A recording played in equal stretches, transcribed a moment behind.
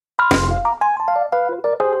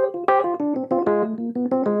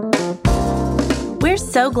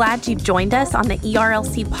so glad you've joined us on the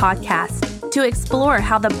ERLC podcast to explore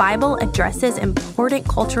how the Bible addresses important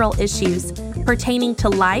cultural issues pertaining to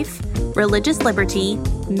life, religious liberty,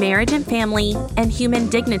 marriage and family, and human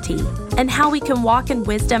dignity, and how we can walk in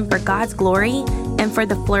wisdom for God's glory and for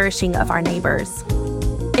the flourishing of our neighbors.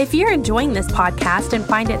 If you're enjoying this podcast and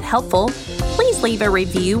find it helpful, please leave a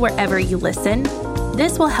review wherever you listen.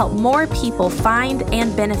 This will help more people find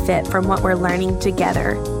and benefit from what we're learning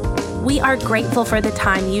together. We are grateful for the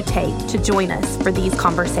time you take to join us for these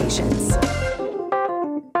conversations.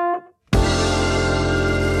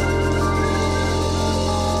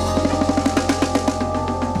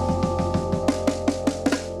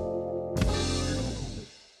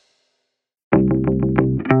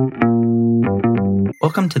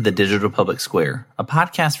 Welcome to the Digital Public Square, a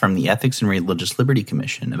podcast from the Ethics and Religious Liberty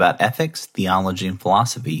Commission about ethics, theology, and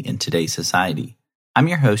philosophy in today's society. I'm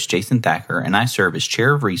your host, Jason Thacker, and I serve as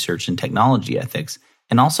Chair of Research and Technology Ethics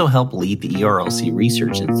and also help lead the ERLC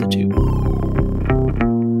Research Institute.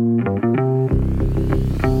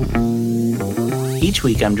 Each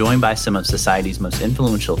week, I'm joined by some of society's most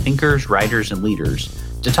influential thinkers, writers, and leaders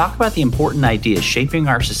to talk about the important ideas shaping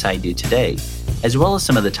our society today, as well as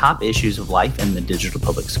some of the top issues of life in the digital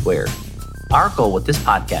public square. Our goal with this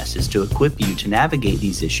podcast is to equip you to navigate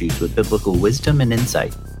these issues with biblical wisdom and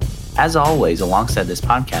insight. As always, alongside this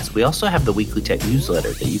podcast, we also have the weekly tech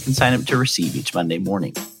newsletter that you can sign up to receive each Monday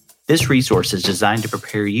morning. This resource is designed to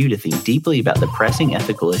prepare you to think deeply about the pressing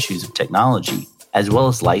ethical issues of technology, as well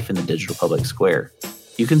as life in the digital public square.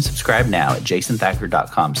 You can subscribe now at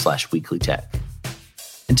jasonthacker.com/weeklytech.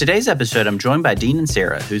 In today's episode, I'm joined by Dean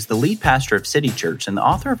Inserra, who's the lead pastor of City Church and the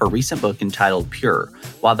author of a recent book entitled Pure,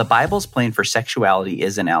 Why the Bible's Plan for Sexuality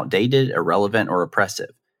Isn't Outdated, Irrelevant, or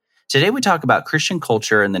Oppressive. Today we talk about Christian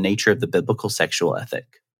culture and the nature of the biblical sexual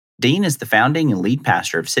ethic. Dean is the founding and lead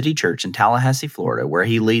pastor of City Church in Tallahassee, Florida, where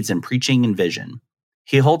he leads in preaching and vision.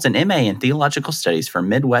 He holds an MA in Theological Studies from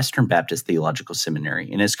Midwestern Baptist Theological Seminary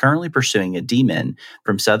and is currently pursuing a DMin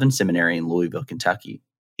from Southern Seminary in Louisville, Kentucky.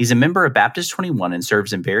 He's a member of Baptist 21 and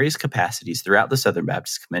serves in various capacities throughout the Southern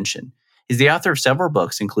Baptist Convention. He's the author of several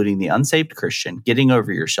books, including The Unsaved Christian, Getting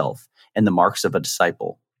Over Yourself, and The Marks of a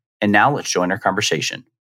Disciple. And now let's join our conversation.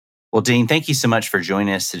 Well, Dean, thank you so much for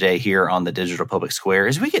joining us today here on the Digital Public Square.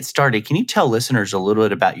 As we get started, can you tell listeners a little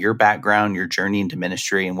bit about your background, your journey into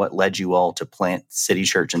ministry, and what led you all to plant City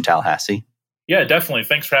Church in Tallahassee? Yeah, definitely.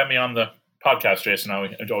 Thanks for having me on the podcast, Jason.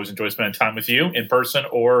 I always enjoy spending time with you in person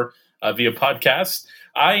or via podcast.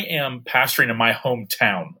 I am pastoring in my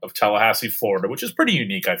hometown of Tallahassee, Florida, which is pretty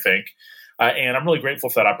unique, I think. And I'm really grateful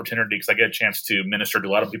for that opportunity because I get a chance to minister to a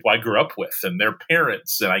lot of people I grew up with and their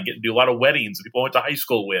parents. And I get to do a lot of weddings and people I went to high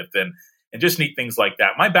school with and just neat things like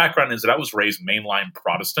that. My background is that I was raised mainline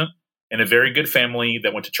Protestant in a very good family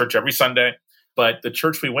that went to church every Sunday. But the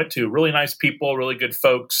church we went to, really nice people, really good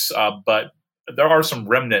folks. But there are some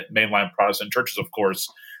remnant mainline Protestant churches, of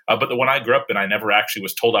course. But the one I grew up in, I never actually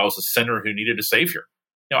was told I was a sinner who needed a savior.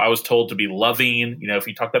 I was told to be loving. If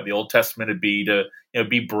you talk about the Old Testament, it'd be to,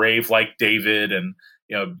 be brave like David and,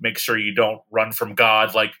 make sure you don't run from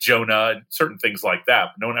God like Jonah and certain things like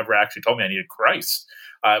that. But no one ever actually told me I needed Christ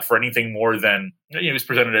for anything more than, he was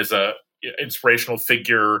presented as a inspirational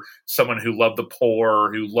figure, someone who loved the poor,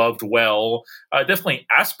 who loved well, definitely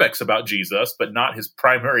aspects about Jesus, but not his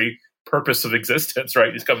primary purpose of existence,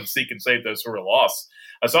 right? He's come and seek and save those who are lost.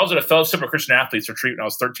 So I was at a Fellowship of Christian Athletes retreat when I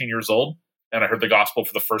was 13 years old. And I heard the gospel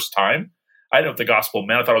for the first time. I didn't know what the gospel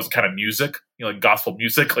meant. I thought it was kind of music, like gospel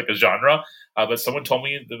music, like a genre. But someone told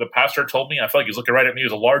me, the pastor told me, I felt like he was looking right at me. It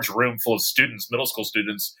was a large room full of students, middle school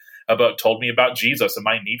students, told me about Jesus and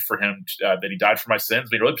my need for him, that he died for my sins.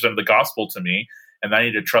 He really presented the gospel to me, and that I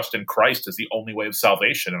needed to trust in Christ as the only way of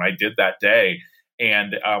salvation. And I did that day.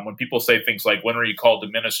 And when people say things like, when were you called to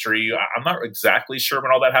ministry? I'm not exactly sure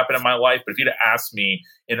when all that happened in my life. But if you'd have asked me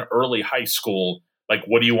in early high school, like,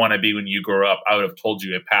 what do you want to be when you grow up? I would have told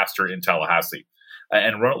you a pastor in Tallahassee.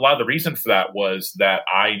 And a lot of the reason for that was that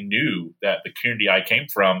I knew that the community I came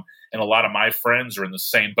from and a lot of my friends are in the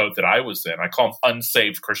same boat that I was in. I call them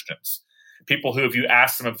unsaved Christians. People who, if you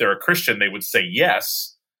ask them if they're a Christian, they would say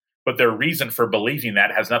yes, but their reason for believing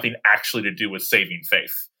that has nothing actually to do with saving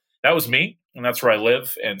faith. That was me, and that's where I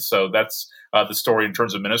live. And so that's the story in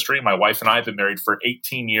terms of ministry. My wife and I have been married for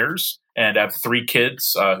 18 years and have 3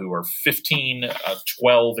 kids who are 15,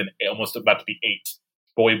 12, and almost about to be 8.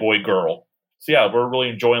 Boy, girl. So yeah, we're really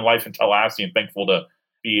enjoying life in Tallahassee and thankful to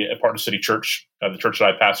be a part of City Church, the church that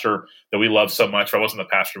I pastor, that we love so much. If I wasn't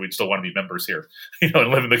the pastor, we'd still want to be members here,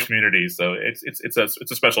 and live in the community. So it's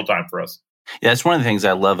a special time for us. Yeah, that's one of the things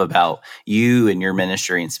I love about you and your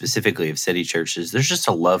ministry, and specifically of City Church, is there's just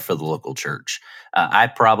a love for the local church. I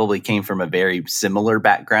probably came from a very similar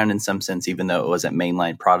background in some sense, even though it wasn't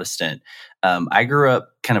mainline Protestant. I grew up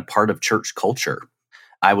kind of part of church culture.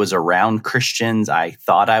 I was around Christians. I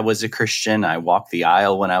thought I was a Christian. I walked the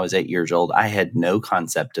aisle when I was 8 years old. I had no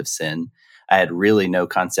concept of sin. I had really no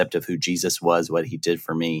concept of who Jesus was, what he did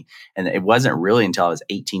for me. And it wasn't really until I was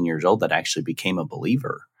 18 years old that I actually became a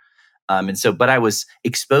believer. But I was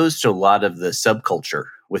exposed to a lot of the subculture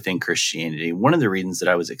within Christianity. One of the reasons that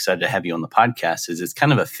I was excited to have you on the podcast is it's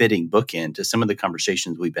kind of a fitting bookend to some of the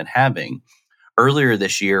conversations we've been having. Earlier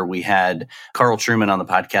this year, we had Carl Trueman on the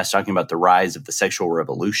podcast talking about the rise of the sexual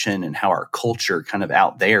revolution and how our culture kind of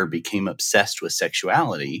out there became obsessed with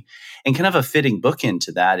sexuality. And kind of a fitting bookend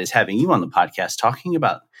to that is having you on the podcast talking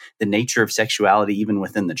about the nature of sexuality even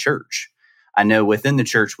within the church. I know within the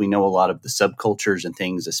church, we know a lot of the subcultures and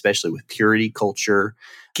things, especially with purity culture.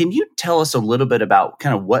 Can you tell us a little bit about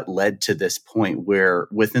kind of what led to this point where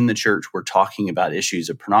within the church, we're talking about issues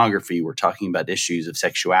of pornography, we're talking about issues of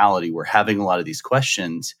sexuality, we're having a lot of these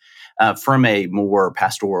questions from a more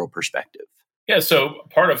pastoral perspective? Yeah, so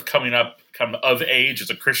part of coming up kind of age as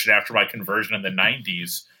a Christian after my conversion in the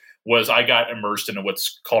 90s was I got immersed in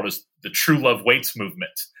what's called as the True Love Waits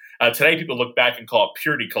movement. Today, people look back and call it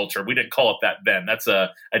purity culture. We didn't call it that then. That's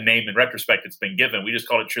a name in retrospect it's been given. We just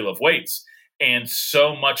called it True Love Waits. And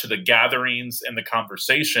so much of the gatherings and the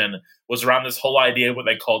conversation was around this whole idea of what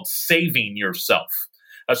they called saving yourself.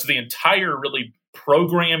 So the entire really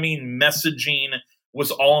programming, messaging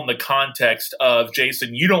was all in the context of,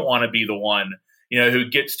 Jason, you don't want to be the one who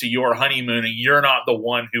gets to your honeymoon and you're not the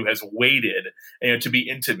one who has waited to be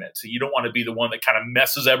intimate. So you don't want to be the one that kind of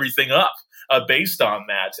messes everything up based on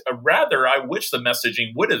that. Rather, I wish the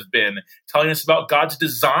messaging would have been telling us about God's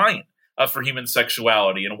design for human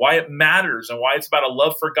sexuality and why it matters and why it's about a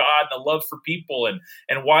love for God and a love for people and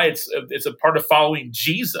why it's a part of following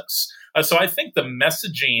Jesus. So I think the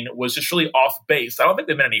messaging was just really off base. I don't think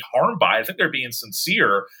they meant any harm by it. I think they're being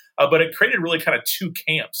sincere, but it created really kind of two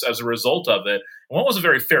camps as a result of it. One was a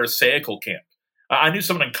very Pharisaical camp. I knew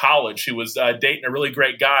someone in college who was dating a really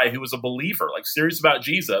great guy who was a believer, like serious about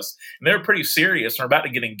Jesus. And they were pretty serious and were about to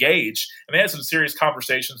get engaged. And they had some serious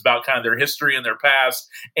conversations about kind of their history and their past.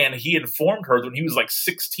 And he informed her that when he was like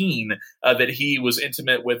 16 that he was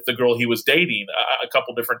intimate with the girl he was dating a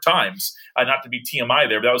couple different times. Not to be TMI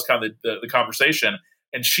there, but that was kind of the conversation.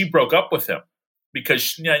 And she broke up with him.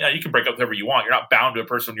 Because you can break up with whoever you want. You're not bound to a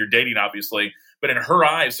person you're dating, obviously. But in her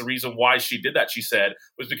eyes, the reason why she did that, she said,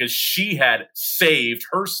 was because she had saved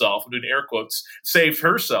herself, I'm doing air quotes, saved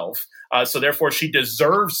herself. So therefore, she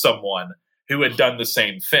deserves someone who had done the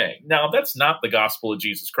same thing. Now, that's not the gospel of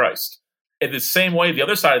Jesus Christ. In the same way, the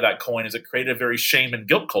other side of that coin is it created a very shame and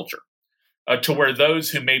guilt culture. To where those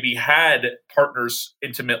who maybe had partners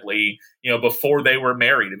intimately, before they were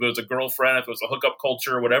married, if it was a girlfriend, if it was a hookup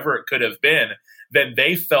culture, whatever it could have been, then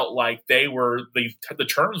they felt like they were, the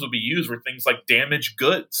terms would be used were things like damaged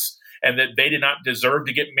goods, and that they did not deserve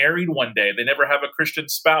to get married one day. They never have a Christian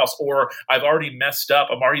spouse, or I've already messed up.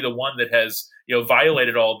 I'm already the one that has,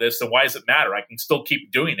 violated all this. And why does it matter? I can still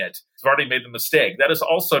keep doing it. I've already made the mistake. That is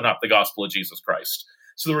also not the gospel of Jesus Christ.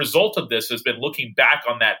 So the result of this has been looking back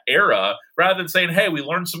on that era rather than saying, hey, we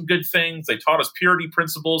learned some good things. They taught us purity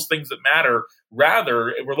principles, things that matter.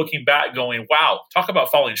 Rather, we're looking back going, wow, talk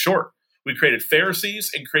about falling short. We created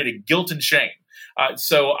Pharisees and created guilt and shame.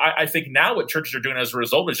 So I think now what churches are doing as a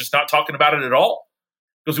result is just not talking about it at all,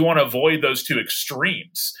 because we want to avoid those two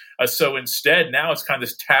extremes. So instead, now it's kind of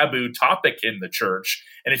this taboo topic in the church.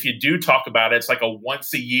 And if you do talk about it, it's like a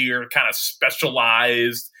once a year kind of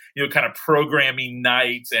specialized kind of programming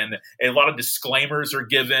night, and a lot of disclaimers are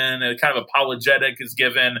given, and kind of apologetic is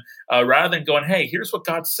given, rather than going, hey, here's what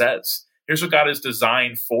God says. Here's what God has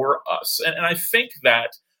designed for us. And I think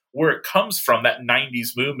that where it comes from, that 90s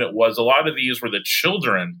movement, was a lot of these were the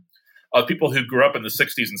children of people who grew up in the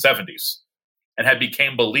 60s and 70s and had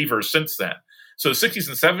became believers since then. So the 60s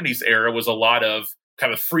and 70s era was a lot of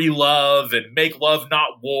kind of free love and make love,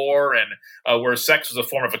 not war, and where sex was a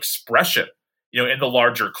form of expression in the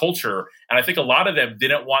larger culture. And I think a lot of them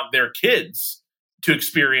didn't want their kids to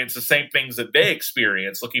experience the same things that they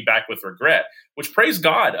experienced, looking back with regret, which, praise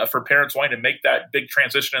God for parents wanting to make that big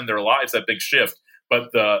transition in their lives, that big shift, but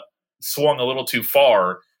swung a little too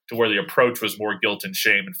far to where the approach was more guilt and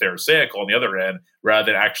shame and Pharisaical on the other end,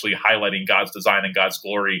 rather than actually highlighting God's design and God's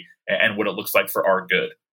glory and what it looks like for our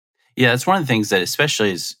good. Yeah, that's one of the things that,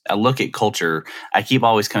 especially as I look at culture, I keep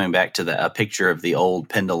always coming back to a picture of the old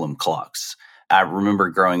pendulum clocks. I remember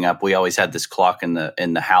growing up, we always had this clock in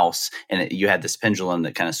the house, and you had this pendulum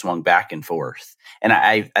that kind of swung back and forth. And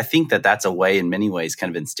I think that that's a way, in many ways, kind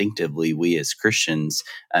of instinctively, we as Christians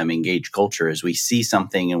engage culture as we see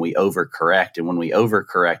something and we overcorrect. And when we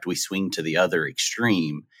overcorrect, we swing to the other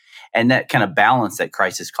extreme. And that kind of balance that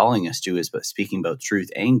Christ is calling us to is speaking both truth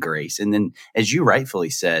and grace. And then, as you rightfully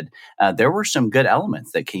said, there were some good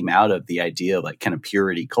elements that came out of the idea of like kind of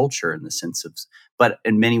purity culture in the sense of, but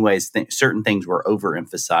in many ways, certain things were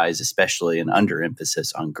overemphasized, especially an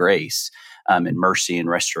underemphasis on grace and mercy and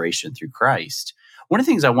restoration through Christ. One of the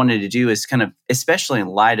things I wanted to do is kind of, especially in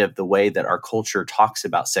light of the way that our culture talks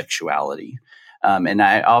about sexuality. And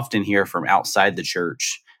I often hear from outside the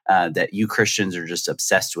church that you Christians are just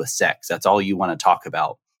obsessed with sex. That's all you want to talk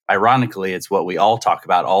about. Ironically, it's what we all talk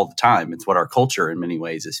about all the time. It's what our culture in many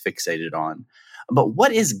ways is fixated on. But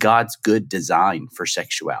what is God's good design for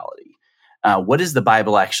sexuality? What does the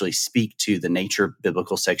Bible actually speak to the nature of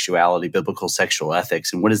biblical sexuality, biblical sexual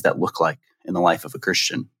ethics, and what does that look like in the life of a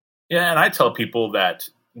Christian? Yeah, and I tell people that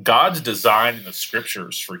God's design in the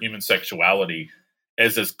scriptures for human sexuality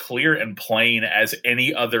is as clear and plain as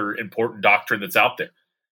any other important doctrine that's out there.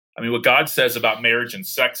 I mean, what God says about marriage and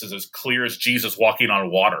sex is as clear as Jesus walking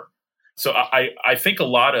on water. So I think a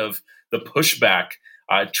lot of the pushback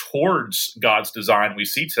towards God's design we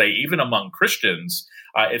see today, even among Christians,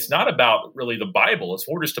 it's not about really the Bible. It's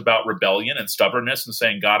more just about rebellion and stubbornness and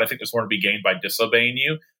saying, God, I think there's more to be gained by disobeying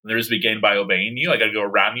you than there is to be gained by obeying you. I got to go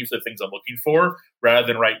around you for the things I'm looking for rather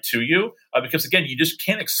than right to you. Because again, you just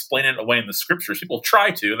can't explain it away in the scriptures. People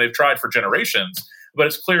try to, and they've tried for generations, but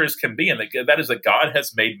as clear as can be. And that is that God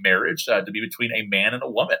has made marriage to be between a man and a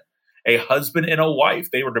woman, a husband and a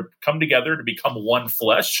wife. They were to come together to become one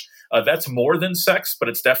flesh. That's more than sex, but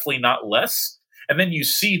it's definitely not less. And then you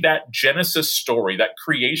see that Genesis story, that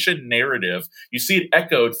creation narrative, you see it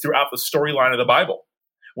echoed throughout the storyline of the Bible.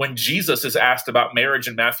 When Jesus is asked about marriage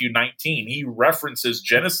in Matthew 19, he references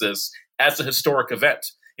Genesis as a historic event.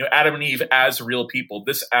 You know, Adam and Eve as real people,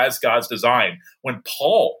 this as God's design. When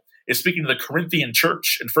Paul is speaking to the Corinthian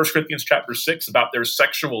church in 1 Corinthians chapter 6 about their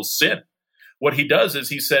sexual sin, what he does is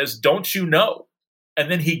he says, don't you know?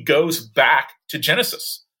 And then he goes back to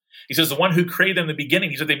Genesis. He says the one who created them in the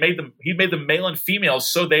beginning, he said he made them male and female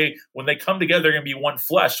so when they come together, they're going to be one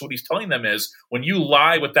flesh. So what he's telling them is when you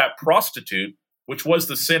lie with that prostitute, which was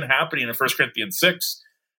the sin happening in 1 Corinthians 6,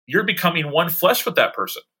 you're becoming one flesh with that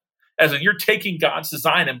person. As in you're taking God's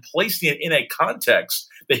design and placing it in a context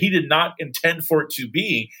that he did not intend for it to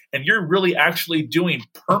be. And you're really actually doing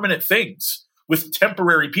permanent things with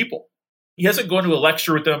temporary people. He hasn't gone to a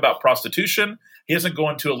lecture with them about prostitution. He hasn't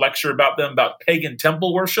gone to a lecture about them about pagan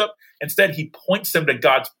temple worship. Instead, he points them to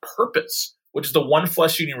God's purpose, which is the one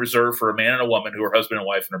flesh union reserved for a man and a woman who are husband and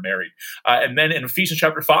wife and are married. And then in Ephesians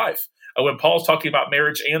chapter 5, when Paul's talking about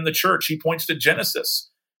marriage and the church, he points to Genesis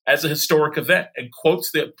as a historic event and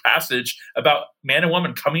quotes the passage about man and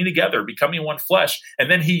woman coming together, becoming one flesh. And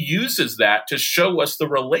then he uses that to show us the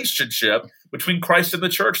relationship between Christ and the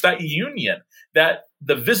church, that union, that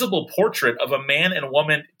the visible portrait of a man and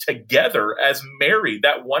woman together as married,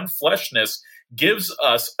 that one fleshness gives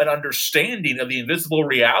us an understanding of the invisible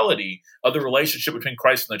reality of the relationship between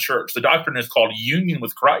Christ and the church. The doctrine is called union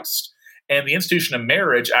with Christ. And the institution of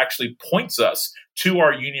marriage actually points us to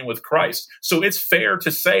our union with Christ. So it's fair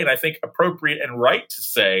to say, and I think appropriate and right to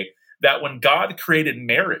say, that when God created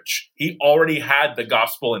marriage, he already had the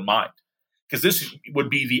gospel in mind. Because this would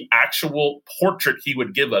be the actual portrait he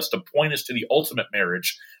would give us to point us to the ultimate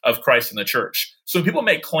marriage of Christ and the church. So when people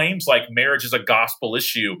make claims like marriage is a gospel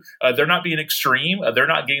issue, they're not being extreme. They're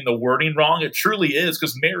not getting the wording wrong. It truly is,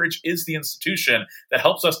 because marriage is the institution that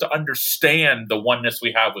helps us to understand the oneness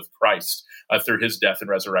we have with Christ through his death and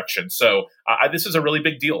resurrection. So this is a really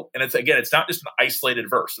big deal. And it's not just an isolated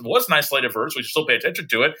verse. If it was an isolated verse, we should still pay attention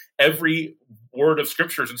to it. Every word of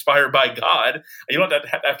scripture is inspired by God. You don't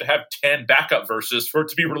have to have 10 backup verses for it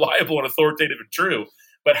to be reliable and authoritative and true.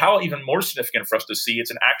 But how even more significant for us to see,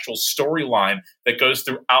 it's an actual storyline that goes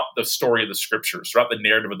throughout the story of the scriptures, throughout the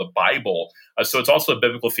narrative of the Bible. So it's also a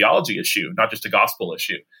biblical theology issue, not just a gospel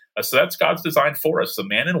issue. So that's God's design for us, a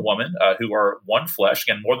man and a woman who are one flesh,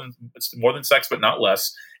 again, it's more than sex, but not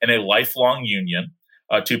less, in a lifelong union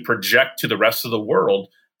to project to the rest of the world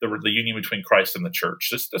the union between Christ and the church.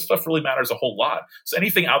 This stuff really matters a whole lot. So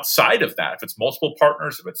anything outside of that, if it's multiple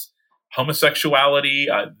partners, if it's homosexuality,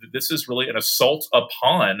 this is really an assault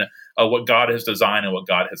upon what God has designed and what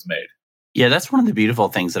God has made. Yeah, that's one of the beautiful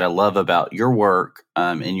things that I love about your work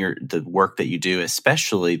in the work that you do,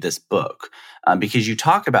 especially this book, because you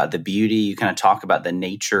talk about the beauty, you kind of talk about the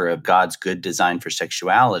nature of God's good design for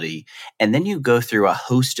sexuality, and then you go through a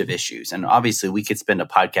host of issues. And obviously, we could spend a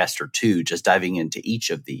podcast or two just diving into each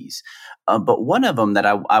of these. But one of them that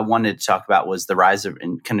I wanted to talk about was the rise of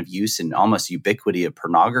and kind of use and almost ubiquity of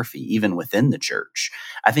pornography, even within the church.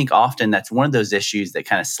 I think often that's one of those issues that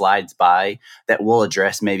kind of slides by that we'll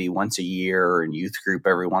address maybe once a year or in youth group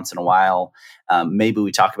every once in a while. Maybe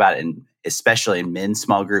we talk about it especially in men's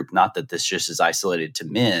small group, not that this just is isolated to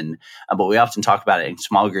men, but we often talk about it in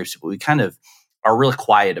small groups, but we kind of are really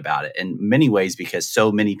quiet about it in many ways because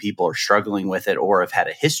so many people are struggling with it or have had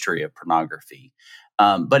a history of pornography.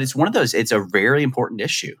 But it's one of those, it's a very important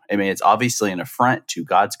issue. I mean, it's obviously an affront to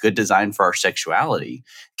God's good design for our sexuality.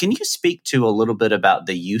 Can you speak to a little bit about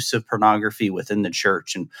the use of pornography within the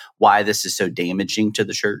church and why this is so damaging to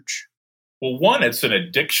the church? Well, one, it's an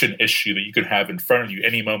addiction issue that you can have in front of you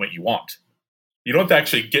any moment you want. You don't have to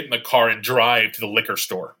actually get in the car and drive to the liquor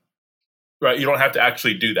store, right? You don't have to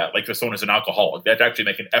actually do that. Like if someone is an alcoholic, they have to actually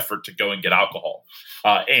make an effort to go and get alcohol.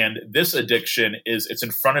 And this addiction it's in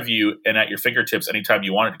front of you and at your fingertips anytime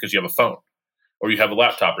you want it because you have a phone or you have a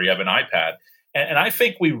laptop or you have an iPad. And I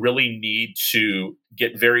think we really need to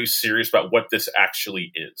get very serious about what this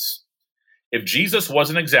actually is. If Jesus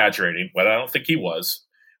wasn't exaggerating, but I don't think he was,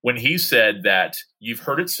 when he said that you've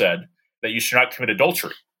heard it said that you should not commit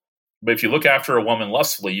adultery. But if you look after a woman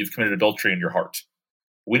lustfully, you've committed adultery in your heart.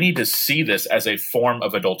 We need to see this as a form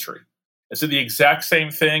of adultery. Is it the exact same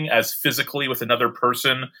thing as physically with another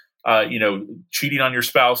person, cheating on your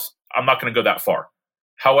spouse? I'm not going to go that far.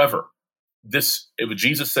 However,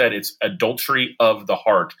 Jesus said it's adultery of the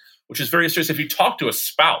heart, which is very serious. If you talk to a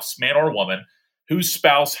spouse, man or woman, whose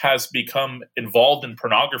spouse has become involved in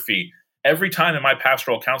pornography, every time in my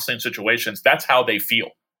pastoral counseling situations, that's how they feel,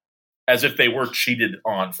 as if they were cheated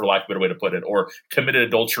on, for lack of a better way to put it, or committed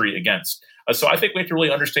adultery against. So I think we have to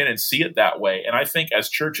really understand and see it that way. And I think as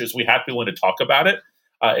churches, we have to be willing to talk about it.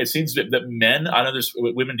 It seems that men, I know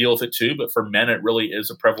women deal with it too, but for men, it really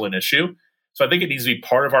is a prevalent issue. So I think it needs to be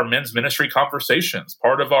part of our men's ministry conversations,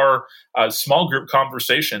 part of our small group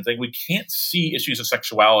conversations. And we can't see issues of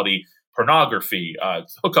sexuality, pornography,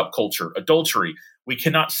 hookup culture, adultery. We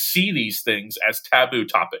cannot see these things as taboo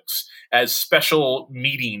topics, as special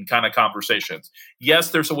meeting kind of conversations.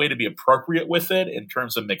 Yes, there's a way to be appropriate with it in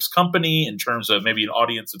terms of mixed company, in terms of maybe an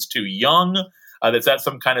audience that's too young, that's at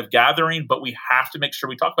some kind of gathering, but we have to make sure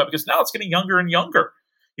we talk about it because now it's getting younger and younger.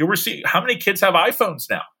 We're seeing how many kids have iPhones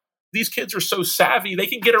now. These kids are so savvy; they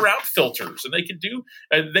can get around filters and they can do.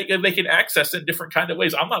 They can access it in different kind of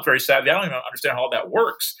ways. I'm not very savvy; I don't even understand how all that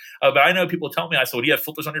works. But I know people tell me, "I said, well, do you have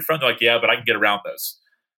filters on your phone?" They're like, "Yeah, but I can get around those."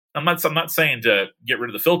 I'm not saying to get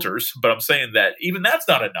rid of the filters, but I'm saying that even that's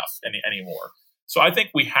not enough anymore. So I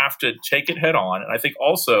think we have to take it head on, and I think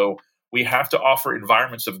also we have to offer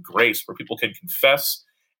environments of grace where people can confess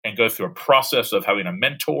and go through a process of having a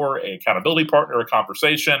mentor, an accountability partner, a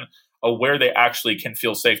conversation. Where they actually can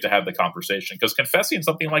feel safe to have the conversation. Because confessing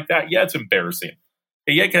something like that, yeah, it's embarrassing.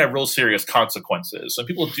 It can have real serious consequences. And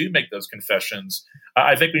people do make those confessions.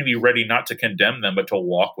 I think we need to be ready not to condemn them, but to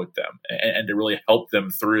walk with them and to really help them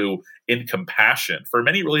through in compassion. For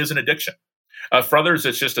many, it really is an addiction. For others,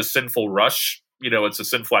 it's just a sinful rush. It's a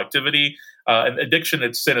sinful activity. And addiction,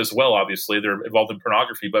 it's sin as well, obviously. They're involved in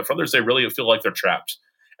pornography. But for others, they really feel like they're trapped.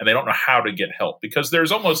 And they don't know how to get help. Because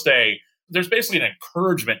there's basically an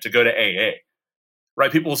encouragement to go to AA,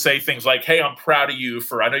 right? People will say things like, hey, I'm proud of you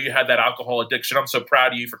I know you had that alcohol addiction. I'm so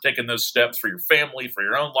proud of you for taking those steps for your family, for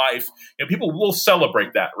your own life. People will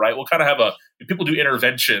celebrate that, right? We'll kind of people do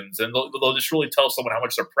interventions and they'll just really tell someone how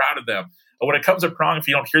much they're proud of them. But when it comes to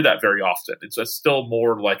pornography, you don't hear that very often. It's still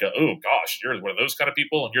more like oh gosh, you're one of those kind of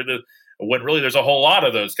people. And when really there's a whole lot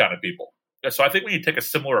of those kind of people. So I think we need to take a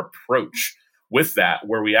similar approach with that,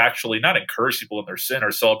 where we actually not encourage people in their sin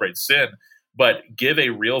or celebrate sin, but give a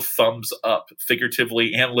real thumbs up,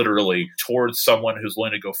 figuratively and literally, towards someone who's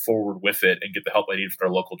willing to go forward with it and get the help they need from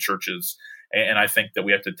their local churches. And I think that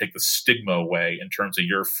we have to take the stigma away in terms of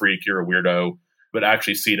you're a freak, you're a weirdo, but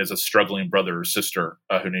actually see it as a struggling brother or sister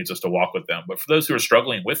who needs us to walk with them. But for those who are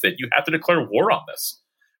struggling with it, you have to declare war on this.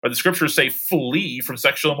 But the scriptures say flee from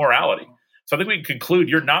sexual immorality. So I think we can conclude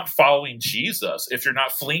you're not following Jesus if you're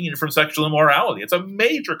not fleeing from sexual immorality. It's a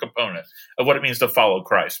major component of what it means to follow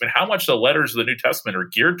Christ. I mean, how much the letters of the New Testament are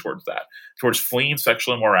geared towards that, towards fleeing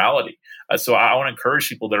sexual immorality. So I want to encourage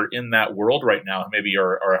people that are in that world right now, who maybe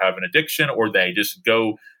are have an addiction, or they just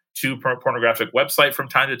go to pornographic website from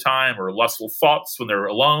time to time, or lustful thoughts when they're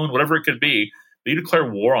alone, whatever it could be. You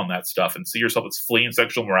declare war on that stuff and see yourself as fleeing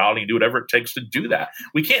sexual morality and do whatever it takes to do that.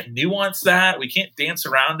 We can't nuance that. We can't dance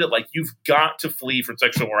around it. Like, you've got to flee from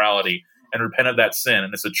sexual morality and repent of that sin.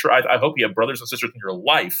 And I hope you have brothers and sisters in your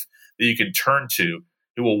life that you can turn to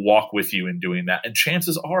who will walk with you in doing that. And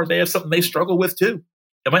chances are they have something they struggle with too.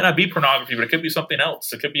 It might not be pornography, but it could be something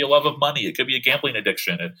else. It could be a love of money. It could be a gambling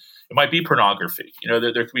addiction. It might be pornography.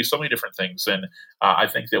 There could be so many different things. And I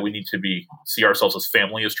think that we need to see ourselves as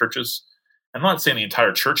family, as churches. I'm not saying the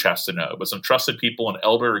entire church has to know, but some trusted people, an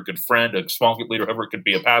elder, a good friend, a small group leader, whoever it could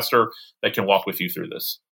be, a pastor, that can walk with you through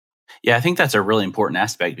this. Yeah, I think that's a really important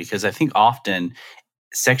aspect, because I think often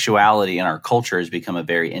sexuality in our culture has become a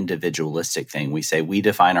very individualistic thing. We say we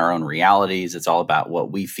define our own realities. It's all about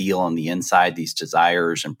what we feel on the inside, these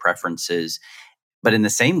desires and preferences. But in the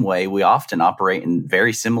same way, we often operate in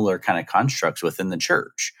very similar kind of constructs within the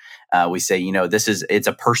church. We say, it's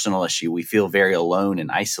a personal issue. We feel very alone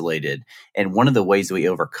and isolated. And one of the ways we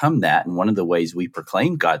overcome that, and one of the ways we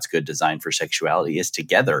proclaim God's good design for sexuality, is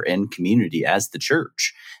together in community as the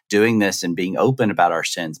church, doing this and being open about our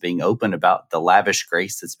sins, being open about the lavish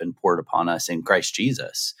grace that's been poured upon us in Christ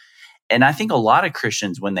Jesus. And I think a lot of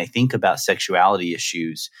Christians, when they think about sexuality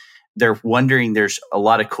issues, they're wondering, there's a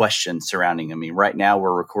lot of questions surrounding. I mean, right now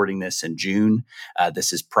we're recording this in June.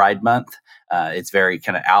 This is Pride Month. It's very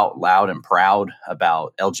kind of out loud and proud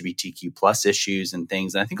about LGBTQ plus issues and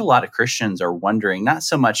things. And I think a lot of Christians are wondering not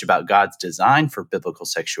so much about God's design for biblical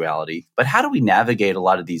sexuality, but how do we navigate a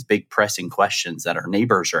lot of these big pressing questions that our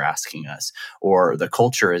neighbors are asking us, or the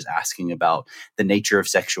culture is asking about the nature of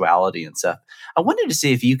sexuality and stuff. I wanted to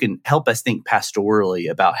see if you can help us think pastorally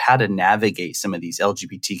about how to navigate some of these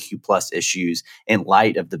LGBTQ plus issues in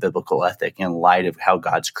light of the biblical ethic, in light of how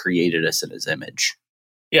God's created us in his image.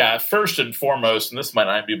 Yeah, first and foremost, and this might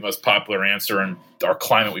not be the most popular answer in our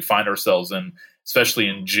climate we find ourselves in, especially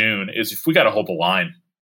in June, is if we got to hold the line.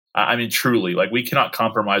 I mean, truly, like, we cannot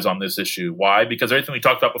compromise on this issue. Why? Because everything we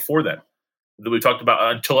talked about before then, that we talked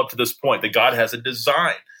about until up to this point, that God has a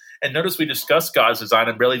design. And notice we discussed God's design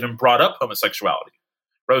and barely even brought up homosexuality.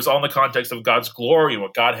 But it was all in the context of God's glory and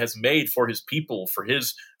what God has made for his people, for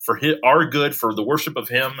our good, for the worship of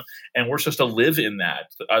him, and we're supposed to live in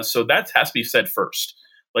that. So that has to be said first.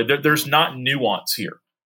 Like, there's not nuance here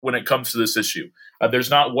when it comes to this issue. There's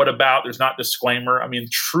not what about, there's not disclaimer. I mean,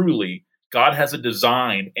 truly, God has a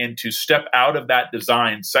design, and to step out of that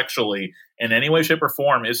design sexually in any way, shape, or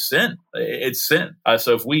form is sin. It's sin.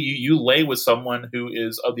 So if you lay with someone who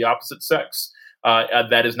is of the opposite sex,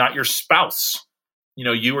 that is not your spouse,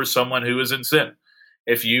 you are someone who is in sin.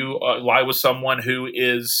 If you lie with someone who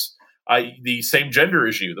is the same gender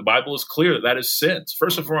as you, the Bible is clear that is sin. So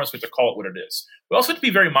first and foremost, we have to call it what it is. We also have to be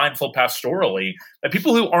very mindful pastorally that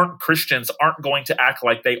people who aren't Christians aren't going to act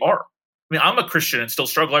like they are. I mean, I'm a Christian and still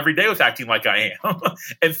struggle every day with acting like I am.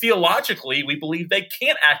 And theologically, we believe they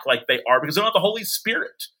can't act like they are because they don't have the Holy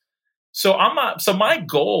Spirit. So my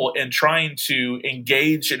goal in trying to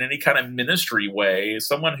engage in any kind of ministry way,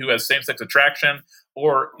 someone who has same-sex attraction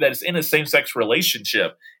or that is in a same-sex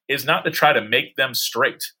relationship, is not to try to make them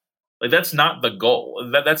straight. Like, that's not the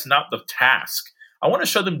goal. That's not the task. I want to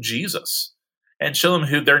show them Jesus and show them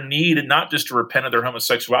who their need, and not just to repent of their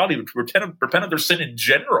homosexuality, but to repent of their sin in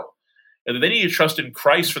general. And they need to trust in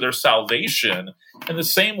Christ for their salvation. In the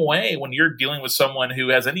same way, when you're dealing with someone who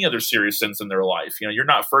has any other serious sins in their life, you're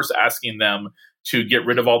not first asking them to get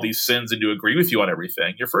rid of all these sins and to agree with you on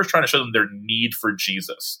everything. You're first trying to show them their need for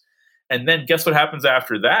Jesus. And then guess what happens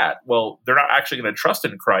after that? Well, they're not actually going to trust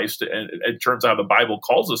in Christ, and it turns out the Bible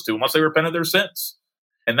calls us to, unless they repent of their sins.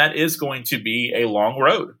 And that is going to be a long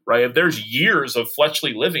road, right? If there's years of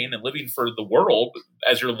fleshly living and living for the world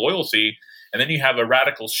as your loyalty, and then you have a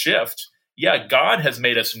radical shift, yeah, God has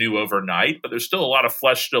made us new overnight, but there's still a lot of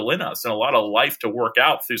flesh still in us and a lot of life to work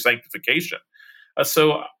out through sanctification.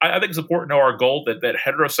 So I think it's important to know our goal, that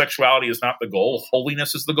heterosexuality is not the goal.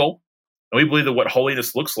 Holiness is the goal. And we believe that what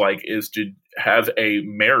holiness looks like is to have a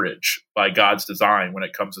marriage by God's design when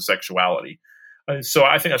it comes to sexuality. So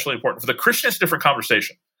I think that's really important. For the Christian, it's a different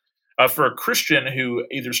conversation. For a Christian who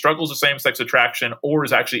either struggles with same-sex attraction or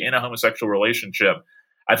is actually in a homosexual relationship,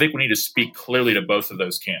 I think we need to speak clearly to both of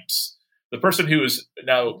those camps. The person who is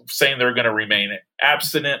now saying they're going to remain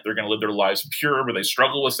abstinent, they're going to live their lives pure, but they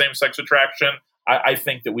struggle with same-sex attraction, I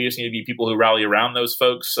think that we just need to be people who rally around those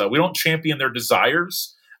folks. We don't champion their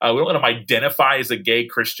desires. We don't let them identify as a gay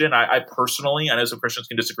Christian. I personally, I know some Christians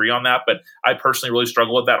can disagree on that, but I personally really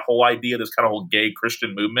struggle with that whole idea, this kind of whole gay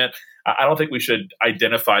Christian movement. I don't think we should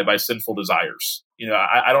identify by sinful desires.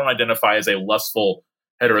 I don't identify as a lustful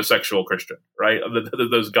heterosexual Christian, right?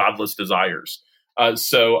 Those godless desires.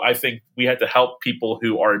 So I think we had to help people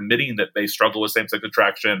who are admitting that they struggle with same-sex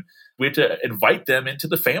attraction. We have to invite them into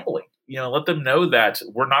the family, let them know that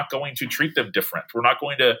we're not going to treat them different. We're not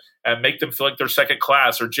going to make them feel like they're second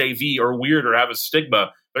class or JV or weird or have a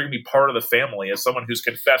stigma. They're going to be part of the family as someone who's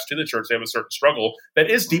confessed to the church they have a certain struggle that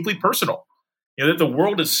is deeply personal. That the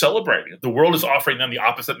world is celebrating. The world is offering them the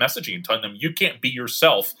opposite messaging and telling them you can't be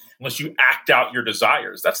yourself unless you act out your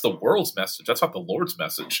desires. That's the world's message. That's not the Lord's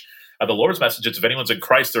message. The Lord's message is if anyone's in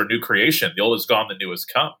Christ, they're a new creation. The old is gone, the new has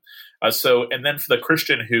come. And then for the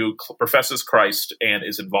Christian who professes Christ and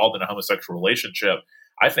is involved in a homosexual relationship,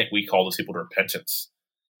 I think we call those people to repentance.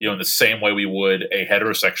 In the same way we would a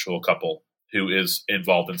heterosexual couple who is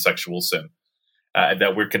involved in sexual sin.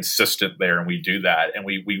 That we're consistent there, and we do that, and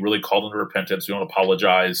we really call them to repentance. We don't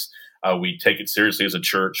apologize. We take it seriously as a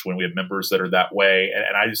church when we have members that are that way,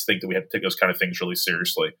 and I just think that we have to take those kind of things really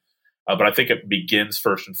seriously. But I think it begins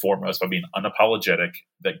first and foremost by being unapologetic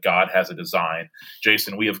that God has a design.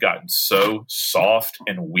 Jason, we have gotten so soft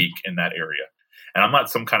and weak in that area. And I'm not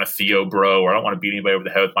some kind of theo bro, or I don't want to beat anybody over the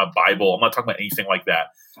head with my Bible. I'm not talking about anything like that.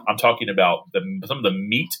 I'm talking about some of the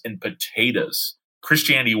meat and potatoes.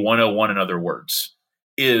 Christianity 101, in other words,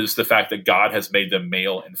 is the fact that God has made them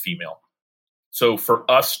male and female. So for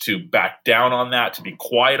us to back down on that, to be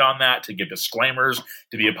quiet on that, to give disclaimers,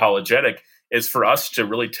 to be apologetic, is for us to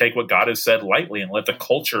really take what God has said lightly and let the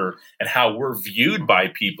culture and how we're viewed by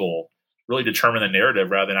people really determine the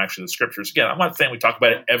narrative rather than actually the scriptures. Again, I'm not saying we talk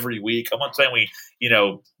about it every week. I'm not saying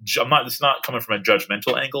it's not coming from a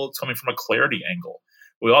judgmental angle. It's coming from a clarity angle.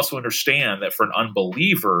 We also understand that for an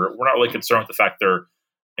unbeliever, we're not really concerned with the fact they're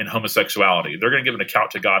in homosexuality. They're going to give an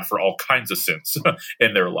account to God for all kinds of sins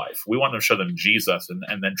in their life. We want to show them Jesus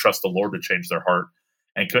and then trust the Lord to change their heart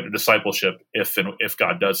and commit to discipleship if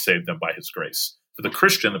God does save them by his grace. For the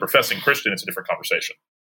Christian, the professing Christian, it's a different conversation.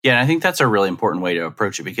 Yeah, and I think that's a really important way to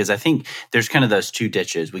approach it, because I think there's kind of those two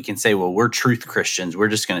ditches. We can say, well, we're truth Christians. We're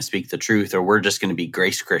just going to speak the truth, or we're just going to be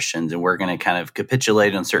grace Christians, and we're going to kind of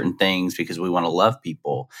capitulate on certain things because we want to love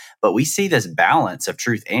people. But we see this balance of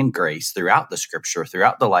truth and grace throughout the scripture,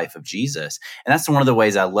 throughout the life of Jesus. And that's one of the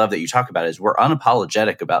ways I love that you talk about is we're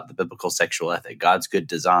unapologetic about the biblical sexual ethic, God's good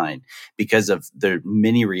design, because of the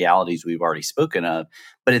many realities we've already spoken of.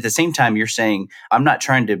 But at the same time, you're saying, I'm not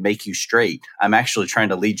trying to make you straight. I'm actually trying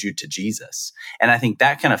to lead you to Jesus. And I think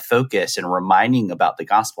that kind of focus and reminding about the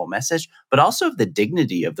gospel message, but also of the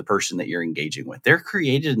dignity of the person that you're engaging with. They're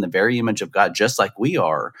created in the very image of God, just like we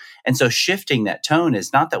are. And so shifting that tone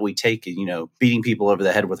is not that we take, beating people over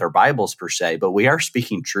the head with our Bibles per se, but we are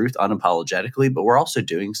speaking truth unapologetically, but we're also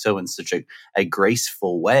doing so in such a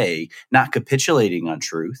graceful way, not capitulating on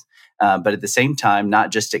truth. But at the same time,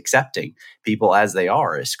 not just accepting people as they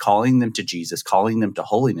are, is calling them to Jesus, calling them to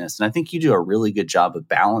holiness. And I think you do a really good job of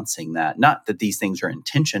balancing that. Not that these things are in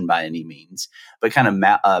tension by any means, but kind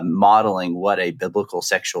of modeling what a biblical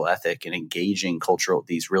sexual ethic and engaging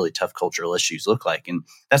these really tough cultural issues look like. And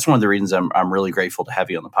that's one of the reasons I'm really grateful to have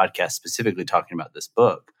you on the podcast, specifically talking about this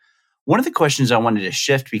book. One of the questions I wanted to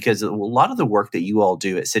shift, because a lot of the work that you all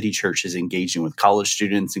do at City Church is engaging with college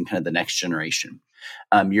students and kind of the next generation.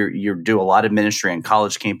 You do a lot of ministry on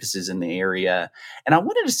college campuses in the area. And I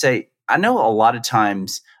wanted to say, I know a lot of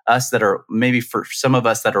times for some of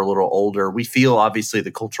us that are a little older, we feel obviously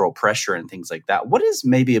the cultural pressure and things like that. What is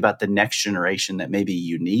maybe about the next generation that may be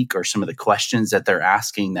unique, or some of the questions that they're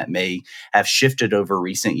asking that may have shifted over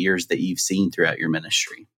recent years that you've seen throughout your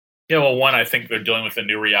ministry? Yeah, well, one, I think they're dealing with a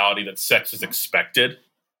new reality that sex is expected.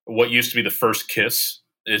 What used to be the first kiss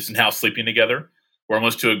is now sleeping together. Where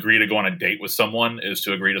almost to agree to go on a date with someone is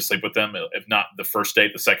to agree to sleep with them, if not the first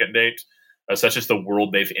date, the second date. Such as the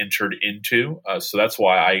world they've entered into. So that's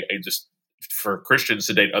why I just, for Christians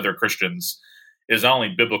to date other Christians is not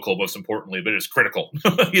only biblical, most importantly, but it's critical,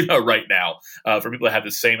 right now, for people to have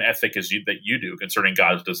the same ethic as that you do concerning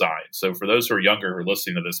God's design. So for those who are younger who are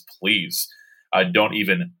listening to this, please don't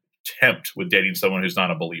even tempt with dating someone who's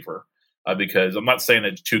not a believer, because I'm not saying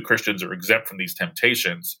that two Christians are exempt from these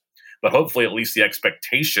temptations, but hopefully at least the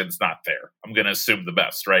expectation's not there. I'm going to assume the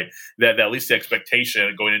best, right? That at least the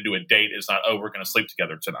expectation going into a date is not, we're going to sleep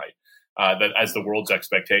together tonight, that as the world's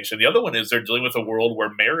expectation. The other one is they're dealing with a world where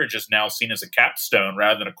marriage is now seen as a capstone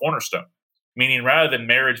rather than a cornerstone, meaning rather than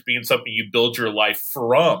marriage being something you build your life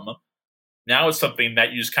from, now it's something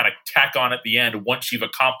that you just kind of tack on at the end once you've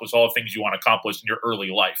accomplished all the things you want to accomplish in your early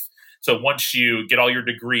life. So once you get all your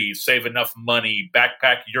degrees, save enough money,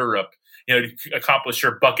 backpack Europe, accomplish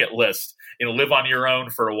your bucket list, live on your own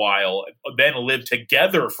for a while, then live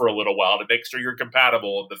together for a little while to make sure you're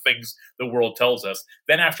compatible, the things the world tells us.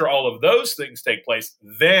 Then after all of those things take place,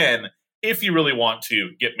 then if you really want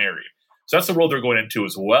to, get married. So that's the world they're going into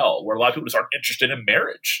as well, where a lot of people just aren't interested in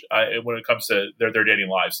marriage when it comes to their dating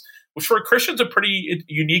lives, which for Christians is a pretty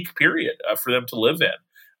unique period for them to live in.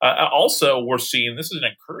 Also, we're seeing, this is an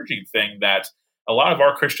encouraging thing, that a lot of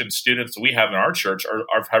our Christian students we have in our church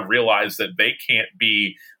have realized that they can't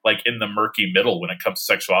be like in the murky middle when it comes to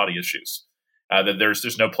sexuality issues. That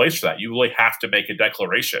there's no place for that. You really have to make a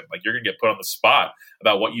declaration. Like, you're going to get put on the spot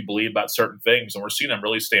about what you believe about certain things. And we're seeing them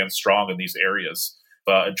really stand strong in these areas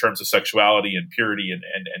in terms of sexuality and purity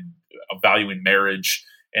and valuing marriage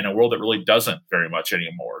in a world that really doesn't very much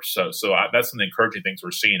anymore. So that's some of the encouraging things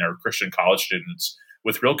we're seeing are Christian college students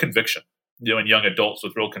with real conviction, and young adults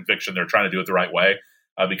with real conviction. They're trying to do it the right way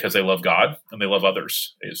because they love God and they love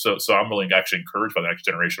others. So I'm really actually encouraged by the next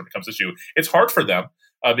generation when it comes to this issue. It's hard for them.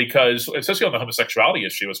 Because, especially on the homosexuality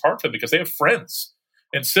issue, it's hard for them because they have friends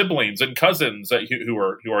and siblings and cousins who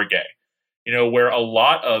are gay. Where a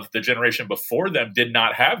lot of the generation before them did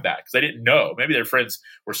not have that because they didn't know. Maybe their friends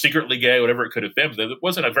were secretly gay, whatever it could have been. But it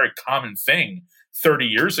wasn't a very common thing 30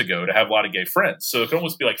 years ago to have a lot of gay friends. So it can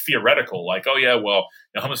almost be like theoretical, like, oh yeah, well,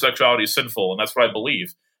 homosexuality is sinful, and that's what I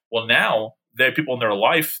believe. Well, now there are people in their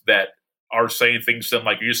life that are saying things to them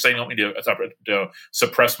like, are you saying you want me to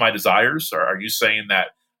suppress my desires? Or are you saying that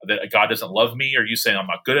God doesn't love me? Are you saying I'm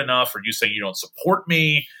not good enough? Are you saying you don't support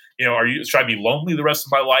me? Are you trying to be lonely the rest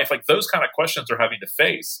of my life? Like, those kind of questions they're having to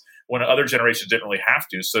face when other generations didn't really have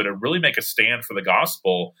to. So to really make a stand for the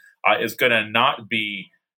gospel is going to not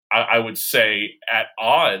be, I would say, at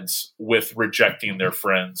odds with rejecting their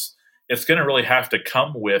friends. It's going to really have to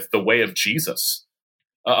come with the way of Jesus.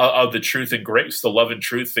 Of the truth and grace, the love and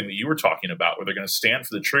truth thing that you were talking about, where they're going to stand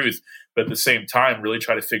for the truth, but at the same time, really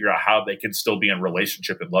try to figure out how they can still be in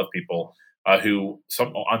relationship and love people who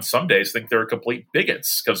on some days think they're complete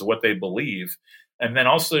bigots because of what they believe. And then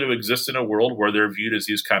also to exist in a world where they're viewed as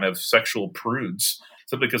these kind of sexual prudes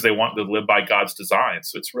simply because they want to live by God's design.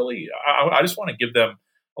 So it's really, I just want to give them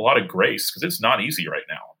a lot of grace because it's not easy right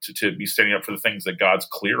now to be standing up for the things that God's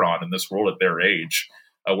clear on in this world at their age.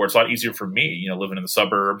 Where it's a lot easier for me, living in the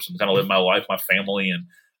suburbs and kind of living my life, my family,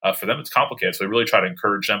 and for them it's complicated. So we really try to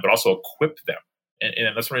encourage them, but also equip them.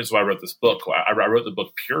 And that's one reason why I wrote this book. I wrote the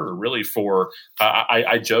book Pure really for,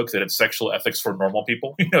 I joke that it's sexual ethics for normal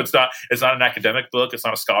people. It's not an academic book. It's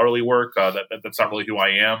not a scholarly work. That's not really who I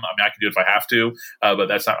am. I mean, I can do it if I have to, but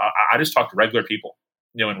that's not, I just talk to regular people,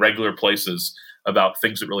 in regular places about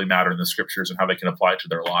things that really matter in the scriptures and how they can apply it to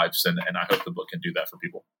their lives. And I hope the book can do that for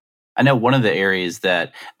people. I know one of the areas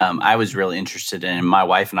that I was really interested in, and my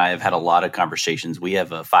wife and I have had a lot of conversations. We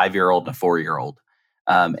have a 5-year-old and a 4-year-old,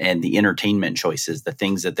 and the entertainment choices, the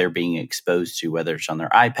things that they're being exposed to, whether it's on their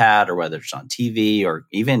iPad or whether it's on TV or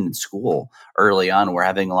even in school early on. We're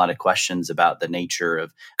having a lot of questions about the nature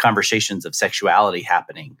of conversations of sexuality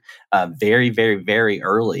happening very, very, very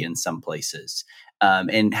early in some places.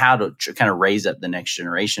 And how to kind of raise up the next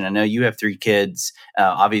generation. I know you have 3 kids.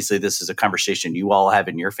 Obviously, this is a conversation you all have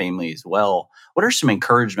in your family as well. What are some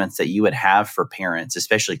encouragements that you would have for parents,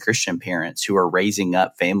 especially Christian parents, who are raising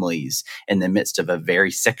up families in the midst of a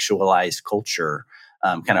very sexualized culture,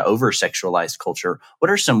 kind of over-sexualized culture?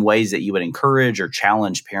 What are some ways that you would encourage or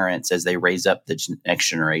challenge parents as they raise up the next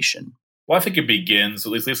generation? Well, I think it begins,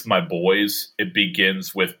 at least with my boys, it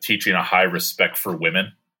begins with teaching a high respect for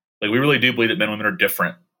women. Like, we really do believe that men and women are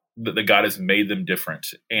different, that God has made them different,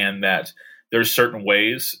 and that there's certain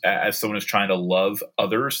ways as someone is trying to love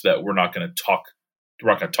others that we're not going to talk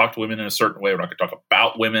to women in a certain way. We're not going to talk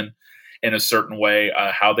about women in a certain way.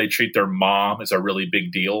 How they treat their mom is a really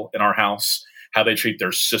big deal in our house. How they treat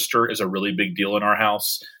their sister is a really big deal in our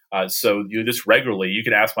house. So you just regularly, you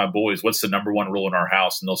can ask my boys, what's the number one rule in our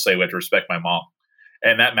house? And they'll say, we have to respect my mom.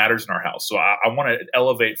 And that matters in our house. So I want to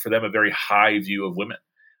elevate for them a very high view of women.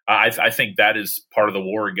 I think that is part of the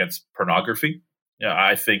war against pornography.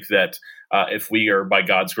 I think that if we are, by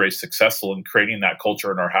God's grace, successful in creating that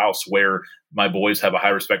culture in our house where my boys have a high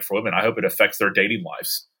respect for women, I hope it affects their dating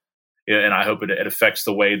lives. And I hope it affects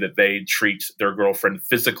the way that they treat their girlfriend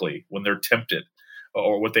physically when they're tempted,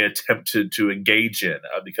 or what they attempt to engage in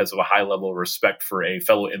because of a high level of respect for a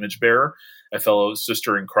fellow image bearer, a fellow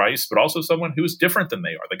sister in Christ, but also someone who is different than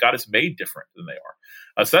they are, that God has made different than they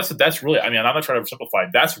are. So that's really, I mean, I'm not trying to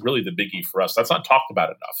oversimplify. That's really the biggie for us. That's not talked about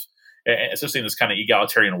enough, and especially in this kind of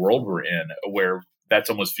egalitarian world we're in, where that's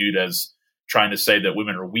almost viewed as trying to say that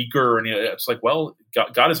women are weaker. And it's like, well,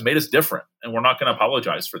 God has made us different, and we're not going to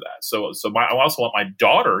apologize for that. So I also want my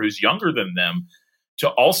daughter, who's younger than them, to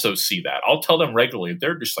also see that. I'll tell them regularly, if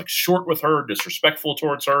they're just like short with her, disrespectful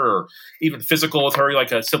towards her, or even physical with her,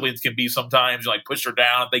 like siblings can be sometimes, like push her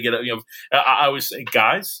down. They get, I always say,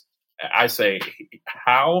 guys, I say,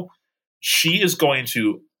 how she is going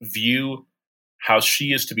to view how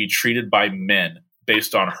she is to be treated by men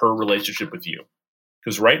based on her relationship with you.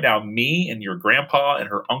 Because right now, me and your grandpa and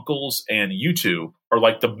her uncles and you two are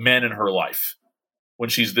like the men in her life when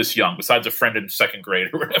she's this young, besides a friend in second grade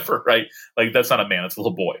or whatever, right? Like, that's not a man, it's a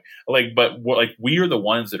little boy. But we are the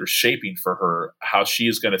ones that are shaping for her how she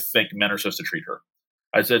is going to think men are supposed to treat her.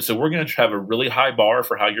 I said, so we're going to have a really high bar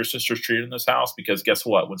for how your sister's treated in this house, because guess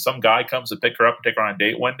what? When some guy comes to pick her up and take her on a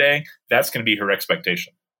date one day, that's going to be her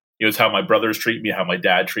expectation. It's how my brothers treat me, how my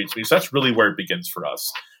dad treats me. So that's really where it begins for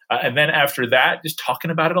us. And then after that, just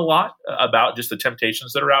talking about it a lot, about just the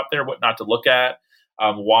temptations that are out there, what not to look at,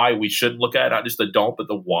 why we shouldn't look at, not just the don't, but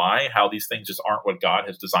the why, how these things just aren't what God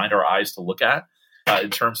has designed our eyes to look at in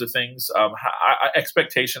terms of things.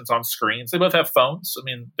 Expectations on screens. They both have phones. I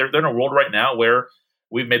mean, they're in a world right now where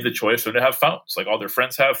we've made the choice for them to have phones. Like, all their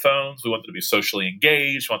friends have phones. We want them to be socially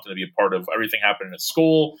engaged. We want them to be a part of everything happening at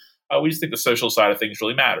school. We just think the social side of things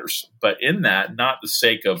really matters. But in that, not the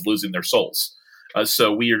sake of losing their souls.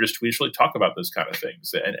 So we just really talk about those kind of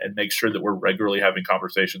things and make sure that we're regularly having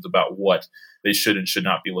conversations about what they should and should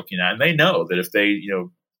not be looking at. And they know that if they,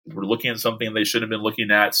 were looking at something they shouldn't have been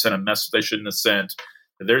looking at, sent a message they shouldn't have sent,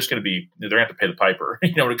 there's going to be, they're going to have to pay the piper,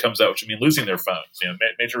 when it comes out, which I mean, losing their phones,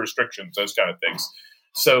 major restrictions, those kind of things.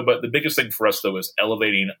 So, but the biggest thing for us, though, is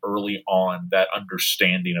elevating early on that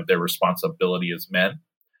understanding of their responsibility as men.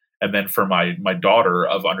 And then for my daughter,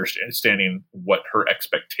 of understanding what her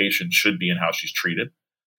expectations should be and how she's treated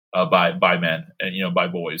by men and, by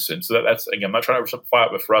boys. And so that's, again, I'm not trying to oversimplify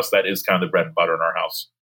it, but for us, that is kind of the bread and butter in our house.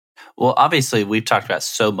 Well, obviously, we've talked about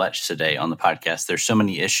so much today on the podcast. There's so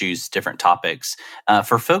many issues, different topics.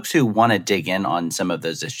 For folks who want to dig in on some of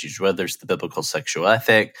those issues, whether it's the biblical sexual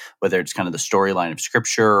ethic, whether it's kind of the storyline of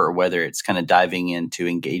Scripture, or whether it's kind of diving into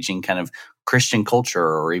engaging kind of Christian culture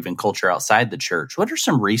or even culture outside the church, what are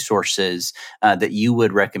some resources that you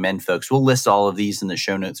would recommend folks? We'll list all of these in the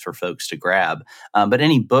show notes for folks to grab. But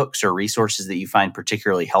any books or resources that you find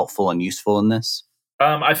particularly helpful and useful in this?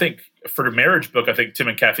 I think for the marriage book, I think Tim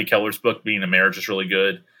and Kathy Keller's book, Being a Marriage, is really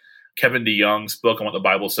good. Kevin DeYoung's book on what the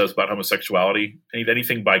Bible says about homosexuality.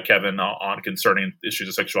 Anything by Kevin on concerning issues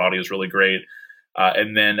of sexuality is really great.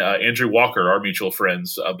 And then Andrew Walker, our mutual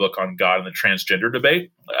friend's book on God and the transgender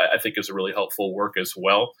debate, I think is a really helpful work as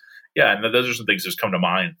well. Yeah, and those are some things that just come to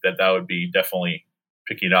mind that would be definitely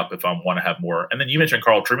picking up if I want to have more. And then you mentioned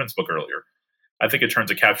Carl Trueman's book earlier. I think in terms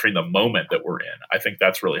of capturing the moment that we're in, I think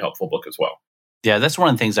that's a really helpful book as well. Yeah, that's one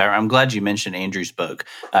of the things I'm glad you mentioned Andrew's book,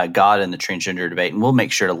 God and the Transgender Debate, and we'll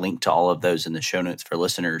make sure to link to all of those in the show notes for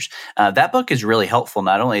listeners. That book is really helpful.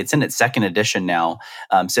 Not only it's in its second edition now,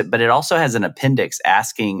 but it also has an appendix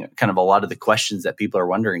asking kind of a lot of the questions that people are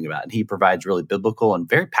wondering about. And he provides really biblical and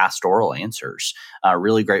very pastoral answers.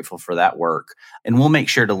 Really grateful for that work. And we'll make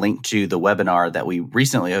sure to link to the webinar that we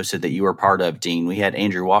recently hosted that you were part of, Dean. We had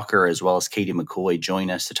Andrew Walker as well as Katie McCoy join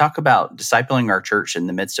us to talk about discipling our church in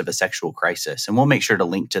the midst of a sexual crisis. And we'll make sure to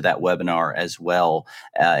link to that webinar as well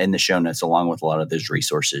in the show notes, along with a lot of those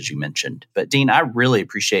resources you mentioned. But Dean, I really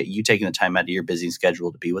appreciate you taking the time out of your busy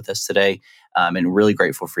schedule to be with us today, and really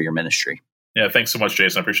grateful for your ministry. Yeah, thanks so much,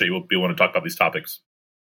 Jason. I appreciate you being willing to talk about these topics.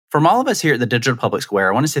 From all of us here at the Digital Public Square,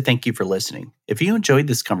 I want to say thank you for listening. If you enjoyed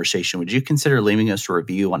this conversation, would you consider leaving us a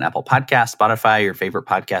review on Apple Podcasts, Spotify, your favorite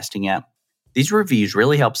podcasting app? These reviews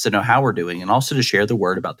really help us to know how we're doing and also to share the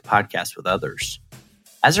word about the podcast with others.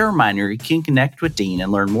 As a reminder, you can connect with Dean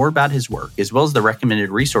and learn more about his work, as well as the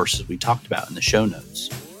recommended resources we talked about in the show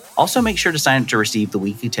notes. Also, make sure to sign up to receive the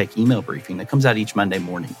weekly tech email briefing that comes out each Monday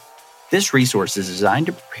morning. This resource is designed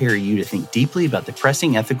to prepare you to think deeply about the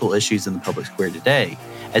pressing ethical issues in the public square today,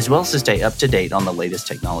 as well as to stay up to date on the latest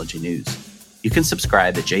technology news. You can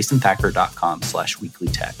subscribe at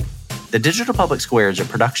jasonthacker.com/weeklytech. The Digital Public Square is a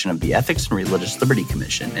production of the Ethics and Religious Liberty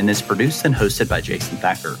Commission and is produced and hosted by Jason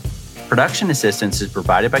Thacker. Production assistance is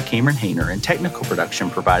provided by Cameron Hayner and technical production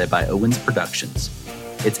provided by Owens Productions.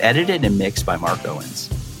 It's edited and mixed by Mark Owens.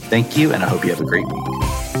 Thank you, and I hope you have a great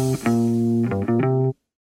week.